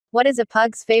What is a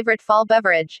pug's favorite fall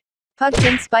beverage?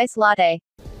 Pumpkin spice latte.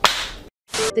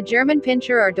 The German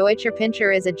Pinscher or Deutscher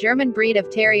Pinscher is a German breed of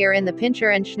terrier in the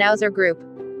Pinscher and Schnauzer group.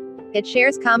 It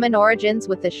shares common origins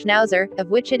with the Schnauzer,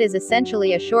 of which it is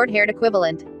essentially a short-haired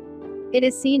equivalent. It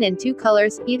is seen in two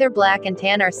colors, either black and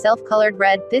tan or self-colored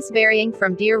red, this varying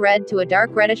from deer red to a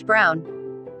dark reddish brown.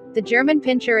 The German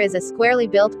Pinscher is a squarely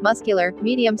built, muscular,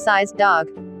 medium-sized dog.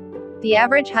 The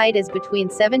average height is between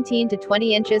 17 to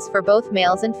 20 inches for both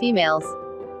males and females.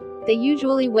 They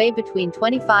usually weigh between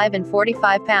 25 and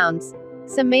 45 pounds.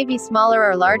 Some may be smaller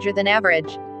or larger than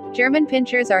average. German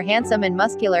Pinschers are handsome and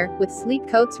muscular, with sleek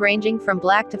coats ranging from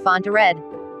black to fawn to red.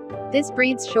 This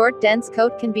breed's short, dense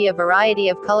coat can be a variety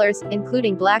of colors,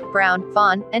 including black, brown,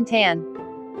 fawn, and tan.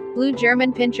 Blue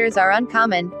German Pinschers are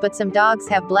uncommon, but some dogs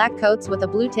have black coats with a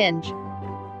blue tinge.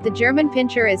 The German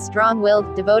Pinscher is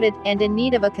strong-willed, devoted, and in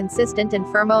need of a consistent and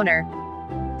firm owner.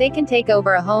 They can take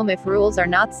over a home if rules are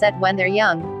not set when they're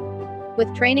young.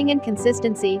 With training and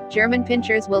consistency, German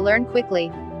Pinschers will learn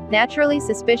quickly. Naturally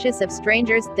suspicious of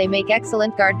strangers, they make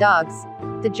excellent guard dogs.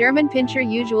 The German Pinscher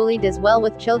usually does well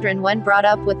with children when brought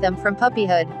up with them from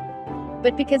puppyhood.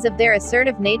 But because of their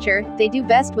assertive nature, they do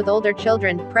best with older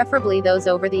children, preferably those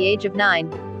over the age of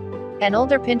 9. An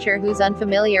older Pinscher who's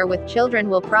unfamiliar with children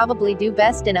will probably do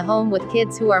best in a home with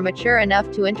kids who are mature enough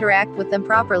to interact with them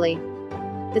properly.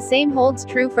 The same holds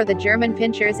true for the German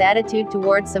Pinscher's attitude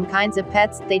towards some kinds of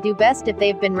pets. They do best if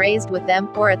they've been raised with them,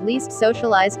 or at least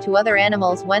socialized to other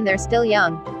animals when they're still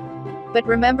young. But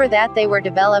remember that they were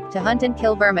developed to hunt and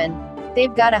kill vermin.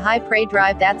 They've got a high prey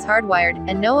drive that's hardwired,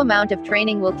 and no amount of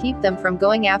training will keep them from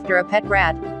going after a pet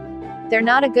rat. They're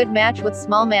not a good match with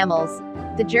small mammals.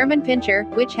 The German Pinscher,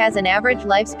 which has an average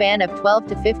lifespan of 12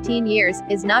 to 15 years,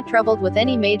 is not troubled with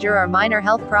any major or minor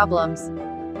health problems.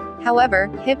 However,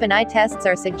 hip and eye tests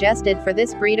are suggested for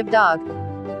this breed of dog.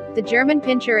 The German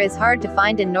Pinscher is hard to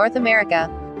find in North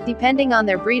America. Depending on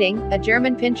their breeding, a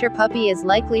German Pinscher puppy is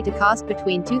likely to cost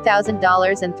between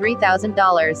 $2,000 and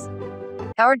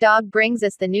 $3,000. Our dog brings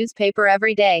us the newspaper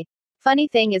every day. Funny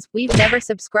thing is, we've never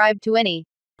subscribed to any.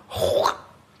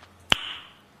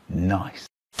 Nice.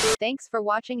 Thanks for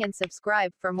watching and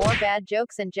subscribe for more bad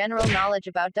jokes and general knowledge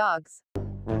about dogs.